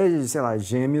 Até, sei lá,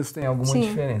 gêmeos tem alguma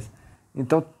diferença.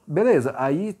 Então, beleza,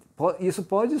 aí isso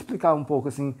pode explicar um pouco,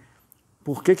 assim,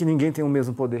 por que ninguém tem o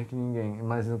mesmo poder que ninguém.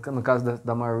 Mas no caso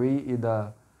da Marie e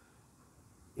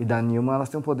da Newman, elas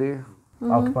têm um poder,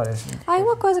 ao que parece. Aí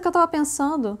uma coisa que eu tava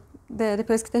pensando,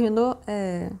 depois que terminou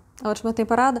a última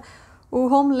temporada,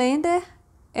 o Homelander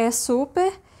é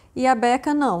super e a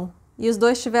Becca não. E os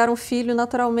dois tiveram filho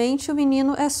naturalmente e o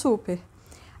menino é super.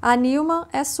 A Newman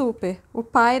é super. O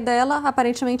pai dela,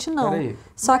 aparentemente, não. Peraí.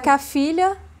 Só que a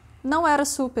filha não era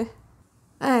super.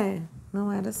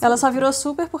 Não era super. Ela só virou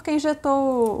super porque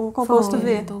injetou o composto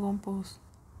V. Injetou o composto.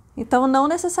 Então, não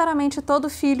necessariamente todo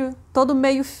filho, todo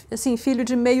meio, assim, filho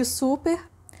de meio super,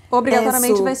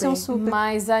 obrigatoriamente vai ser um super.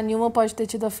 Mas a Newman pode ter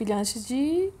tido a filha antes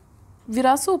de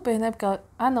virar super, né? Porque ela...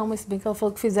 Ah, não, mas se bem que ela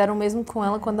falou que fizeram o mesmo com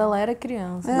ela quando ela era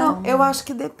criança. Não, eu acho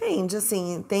que depende,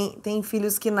 assim. Tem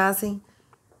filhos que nascem...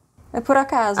 É por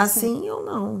acaso. Assim ou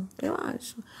não, eu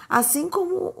acho. Assim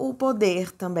como o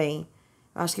poder também.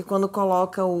 Acho que quando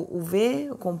coloca o V,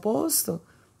 o composto,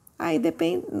 aí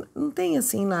depende, não tem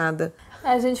assim nada.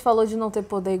 A gente falou de não ter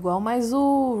poder igual, mas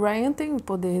o Ryan tem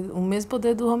o mesmo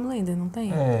poder do Homelander, não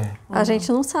tem? A gente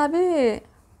não sabe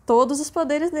todos os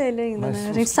poderes dele ainda, Mas né?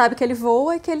 A gente sabe que ele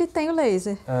voa e que ele tem o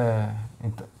laser.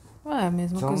 Então. É, a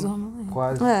mesma coisa do Homelander.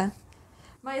 Quase.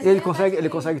 Mas ele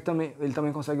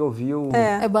também consegue ouvir o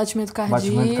É batimento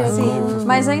cardíaco. Sim,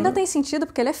 mas ainda tem sentido,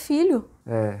 porque ele é filho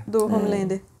do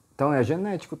Homelander. Então é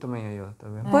genético também aí, ó, tá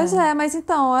vendo? Pois é, mas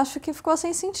então, eu acho que ficou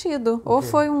sem sentido. Ou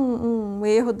foi um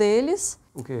erro deles,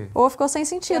 O quê? ou ficou sem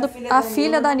sentido. A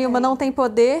filha da Nilma não tem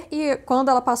poder e quando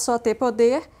ela passou a ter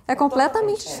poder, é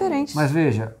completamente diferente. Mas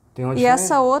veja, tem uma E diferença.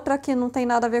 essa outra que não tem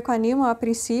nada a ver com a Nilma, a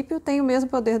princípio, tem o mesmo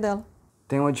poder dela.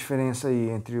 Tem uma diferença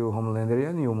aí entre o Homelander e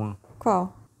a Newman.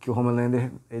 Qual? Que o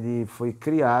Homelander, ele foi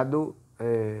criado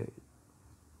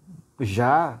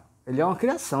ele é uma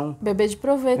criação. Bebê de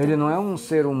proveito. Ele não é um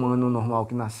ser humano normal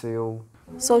que nasceu...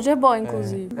 Soldier Boy,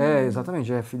 inclusive.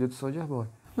 Exatamente, é filho do Soldier Boy.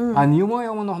 A Newman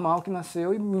é uma normal que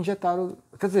nasceu e me injetaram...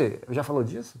 Quer dizer, já falou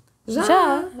disso?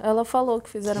 Já. Ela falou que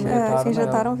fizeram que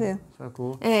injetaram V.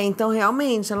 Sacou? Então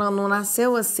realmente, ela não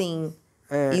nasceu assim.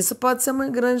 Isso pode ser uma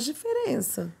grande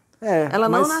diferença. Ela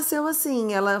não nasceu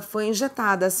assim, ela foi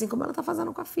injetada, assim como ela tá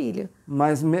fazendo com a filha.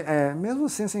 Mas mesmo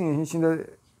assim, a gente ainda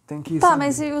tem que... Tá,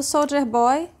 mas e o Soldier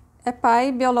Boy é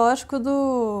pai biológico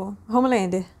do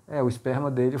Homelander? O esperma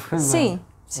dele foi...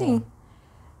 Sim.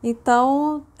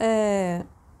 Então,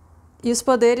 e os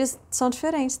poderes são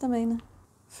diferentes também, né?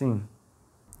 Sim.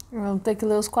 Vamos ter que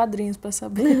ler os quadrinhos pra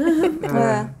saber.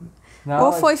 Não,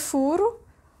 ou foi furo,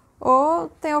 ou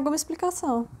tem alguma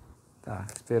explicação. Tá,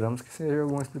 esperamos que seja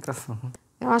alguma explicação.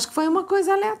 Eu acho que foi uma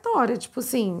coisa aleatória, tipo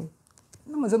assim...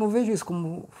 Não, mas eu não vejo isso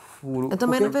como furo. Eu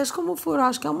também não vejo como furo, eu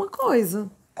acho que é uma coisa.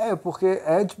 Porque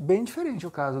é bem diferente o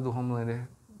caso do Homelander,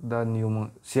 da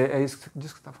Newman. Se é isso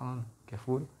disso que você tá falando, que é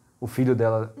furo? O filho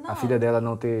dela, a filha dela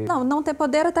não ter... Não ter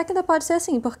poder até que ainda pode ser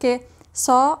assim, porque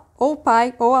só ou o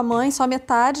pai ou a mãe, só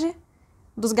metade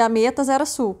dos gametas era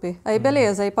super. Aí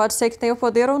beleza, aí pode ser que tenha o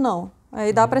poder ou não.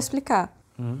 Aí dá pra explicar.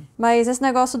 Mas esse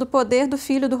negócio do poder do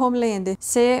filho do Homelander,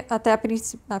 ser até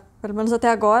pelo menos até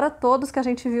agora, todos que a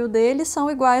gente viu dele são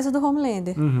iguais ao do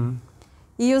Homelander.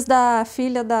 E os da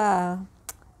filha da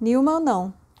Newman,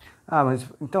 não.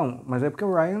 Mas é porque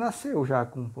o Ryan nasceu já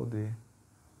com poder.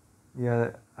 E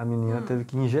a menina teve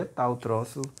que injetar o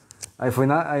troço. Aí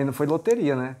foi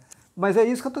loteria, né? Mas é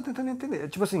isso que eu tô tentando entender.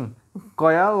 Tipo assim,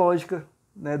 qual é a lógica,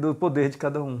 né, do poder de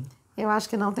cada um? Eu acho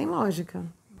que não tem lógica.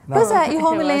 Pois e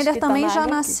Homelander também já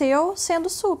nasceu sendo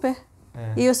super.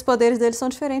 E os poderes dele são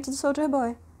diferentes do Soldier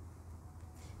Boy.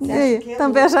 E aí,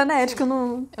 também é genético.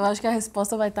 Não... Eu acho que a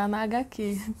resposta vai estar na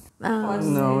HQ.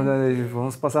 Não,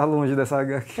 vamos passar longe dessa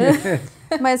HQ.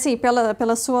 Mas assim,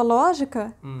 pela sua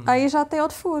lógica, aí já tem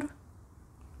outro furo.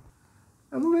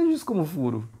 Eu não vejo isso como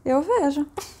furo. Eu vejo.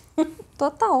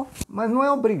 Total. Mas não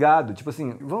é obrigado. Tipo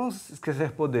assim, vamos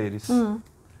esquecer poderes.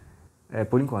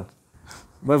 Por enquanto.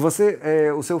 Mas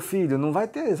o seu filho não vai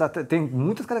ter tem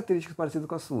muitas características parecidas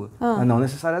com a sua. Mas não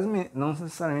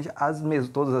necessariamente as mesmas,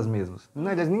 todas as mesmas.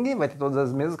 Ninguém vai ter todas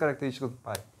as mesmas características do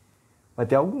pai. Vai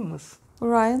ter algumas. O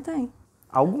Ryan tem.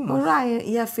 Algumas. O Ryan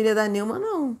e a filha da Nilma,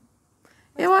 não.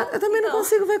 Eu também não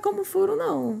consigo ver como furo,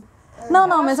 não.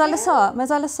 Não, mas olha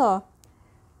só.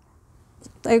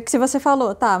 É o que você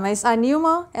falou, tá, mas a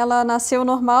Nilma, ela nasceu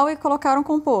normal e colocaram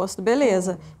composto,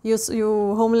 beleza. E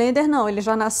o Homelander não, ele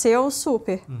já nasceu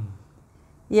super.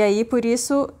 E aí, por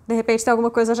isso, de repente tem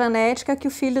alguma coisa genética que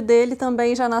o filho dele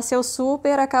também já nasceu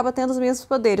super, acaba tendo os mesmos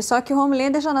poderes. Só que o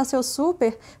Homelander já nasceu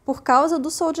super por causa do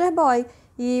Soldier Boy.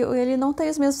 E ele não tem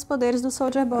os mesmos poderes do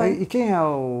Soldier Boy. E quem é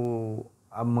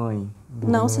a mãe do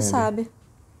Não Homelander? se sabe.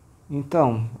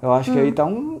 Então, eu acho que aí tá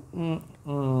um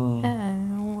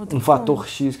fator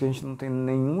X que a gente não tem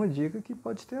nenhuma dica que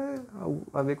pode ter algo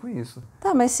a ver com isso.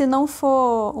 Tá, mas se não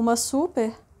for uma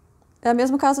super, é o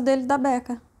mesmo caso dele da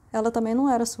Becca. Ela também não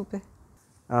era super.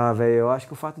 Velho, eu acho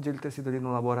que o fato de ele ter sido ali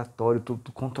no laboratório, tudo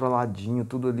controladinho,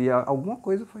 tudo ali, alguma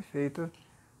coisa foi feita,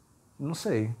 não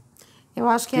sei. Eu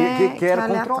acho que era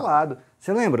aleatório. controlado.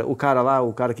 Você lembra o cara lá,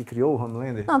 o cara que criou o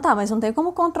Homelander? Não, tá, mas não tem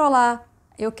como controlar.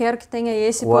 Eu quero que tenha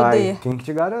esse Uai, poder. quem que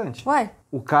te garante? Uai.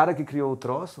 O cara que criou o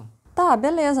troço? Tá,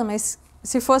 beleza, mas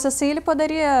se fosse assim, ele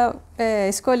poderia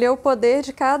escolher o poder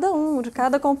de cada um, de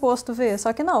cada composto V.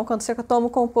 Só que não, quando você toma o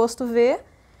composto V,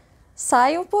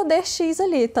 sai um poder X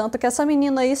ali. Tanto que essa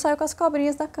menina aí saiu com as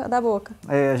cobrinhas da boca.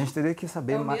 A gente teria que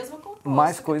saber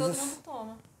mais coisas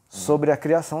sobre a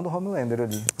criação do Homelander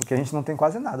ali. Porque a gente não tem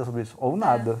quase nada sobre isso. Ou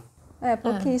nada.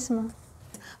 Pouquíssimo.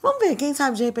 Vamos ver, quem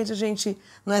sabe de repente a gente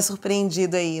não é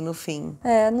surpreendido aí no fim.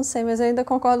 Não sei, mas eu ainda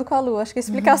concordo com a Lu. Acho que a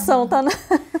explicação tá na...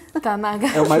 Tá na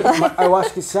HQ. Mas eu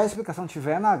acho que se a explicação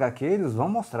tiver na HQ, eles vão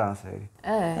mostrar na série.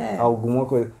 Alguma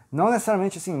coisa. Não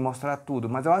necessariamente assim, mostrar tudo,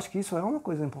 mas eu acho que isso é uma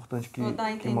coisa importante que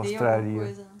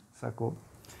mostraria. Sacou?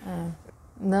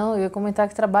 Não, eu ia comentar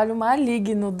que trabalho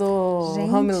maligno do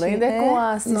Homelander com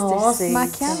a Sister Sage.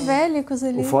 Maquiavélicos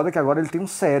ali. O foda é que agora ele tem um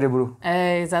cérebro.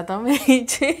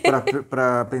 Exatamente.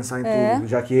 Pra pensar em tudo,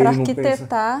 já que ele não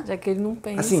pensa. Já que ele não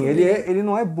pensa. Assim, ele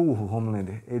não é burro,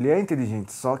 Homelander. Ele é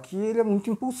inteligente, só que ele é muito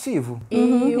impulsivo.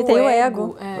 E tem o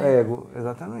ego. Ego,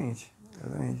 exatamente.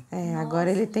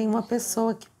 Agora ele tem uma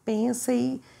pessoa que pensa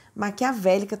e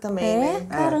maquiavélica também, né?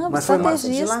 Caramba, mas foi massa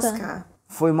de estrategista. lascar.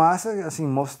 Foi massa, assim,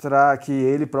 mostrar que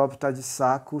ele próprio tá de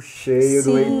saco cheio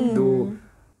do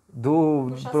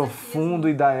Profundo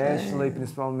e da Ashley,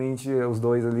 principalmente os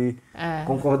dois ali,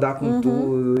 concordar com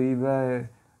tudo e, velho,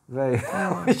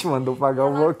 a gente mandou pagar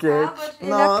o boquete.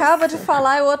 Ele acaba de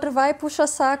falar e o outro vai e puxa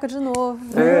saco de novo.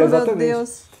 Exatamente. Meu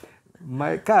Deus.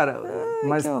 Mas, cara,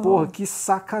 porra, que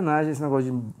sacanagem esse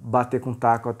negócio de bater com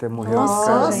taco até morrer.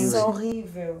 Nossa,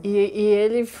 horrível. E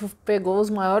ele pegou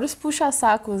os maiores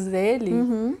puxa-sacos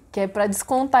dele, que é pra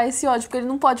descontar esse ódio, porque ele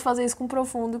não pode fazer isso com o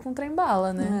Profundo e com o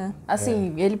Trem-Bala, né?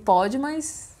 Assim, ele pode,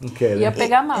 mas ia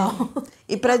pegar mal.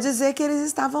 E pra dizer que eles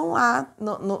estavam lá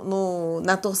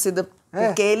na torcida,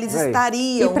 porque eles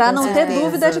estariam. E pra não ter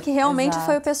dúvida de que realmente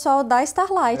foi o pessoal da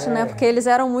Starlight, né? Porque eles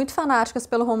eram muito fanáticos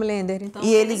pelo Homelander. Então,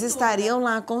 e eles estariam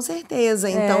lá com certeza.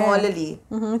 Então, olha ali.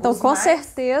 Então, com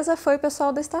certeza foi o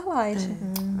pessoal da Starlight.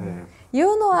 E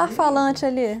o Noir falante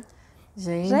ali?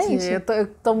 Gente, eu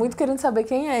tô muito querendo saber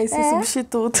quem é esse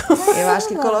substituto. Eu acho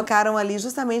que colocaram ali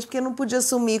justamente porque não podia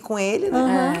sumir com ele,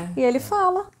 né? E ele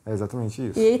fala. É exatamente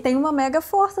isso. E aí tem uma mega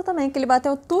força também, que ele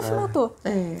bateu tuf e matou.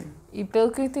 E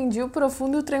pelo que eu entendi, o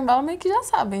Profundo e o Trem-Bala meio que já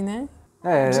sabem, né?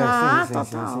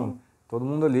 Total. Todo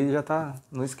mundo ali já tá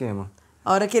no esquema.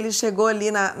 A hora que ele chegou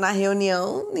ali na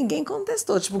reunião, ninguém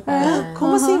contestou. Tipo,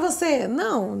 como assim você?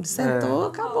 Não, sentou,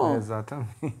 acabou.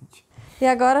 Exatamente. E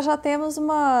agora já temos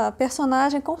uma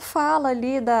personagem com fala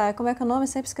ali da... Como é que é o nome?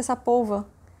 Sempre esqueço a polva.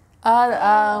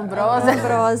 A Ambrósia.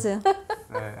 Ambrósia.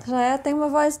 Já tem uma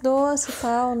voz doce e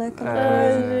tal, né?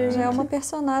 Já é uma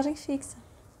personagem fixa.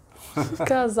 O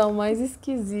casal mais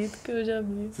esquisito que eu já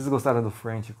vi. Vocês gostaram do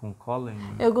French com o Colin?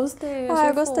 Eu gostei.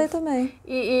 Eu gostei também.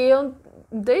 E eu,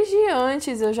 desde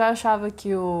antes, eu já achava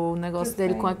que o negócio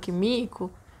dele com a Kimiko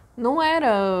não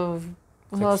era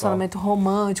um relacionamento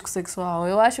romântico, sexual.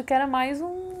 Eu acho que era mais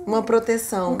uma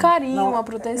proteção. Um carinho, uma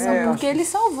proteção. Porque ele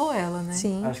salvou ela, né?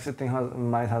 Sim. Acho que você tem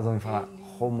mais razão em falar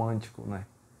romântico, né?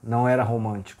 Não era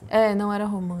romântico. Não era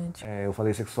romântico. Eu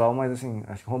falei sexual, mas assim,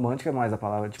 acho que romântico é mais a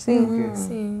palavra. Tipo,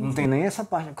 Sim. Não tem nem essa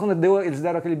parte. Quando eles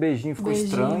deram aquele beijinho, ficou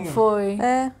estranho. Foi.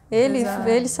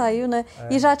 Ele saiu, né?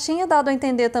 E já tinha dado a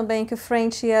entender também que o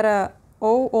French era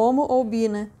ou homo ou bi,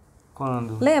 né?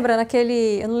 Quando? Lembra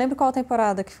naquele... Eu não lembro qual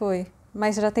temporada que foi,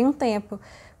 mas já tem um tempo.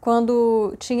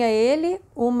 Quando tinha ele,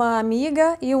 uma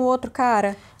amiga e um outro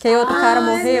cara. Que aí outro cara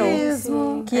morreu.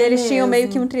 Mesmo. Que eles tinham meio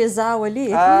que um trisal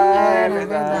ali. É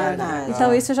verdade.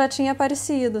 Então isso já tinha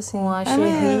aparecido, assim. Com a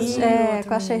Sherry.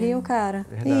 Com a Sherry e o cara.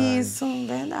 Verdade. Isso,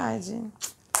 verdade.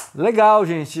 Legal,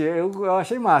 gente. Eu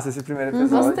achei massa esse primeiro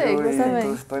episódio. Gostei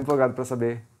também. Estou empolgado para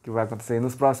saber o que vai acontecer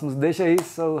nos próximos. Deixa aí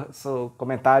seu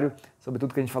comentário sobre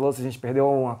tudo que a gente falou, se a gente perdeu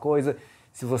alguma coisa,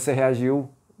 se você reagiu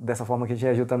dessa forma que a gente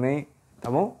reagiu também. Tá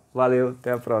bom? Valeu,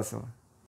 até a próxima.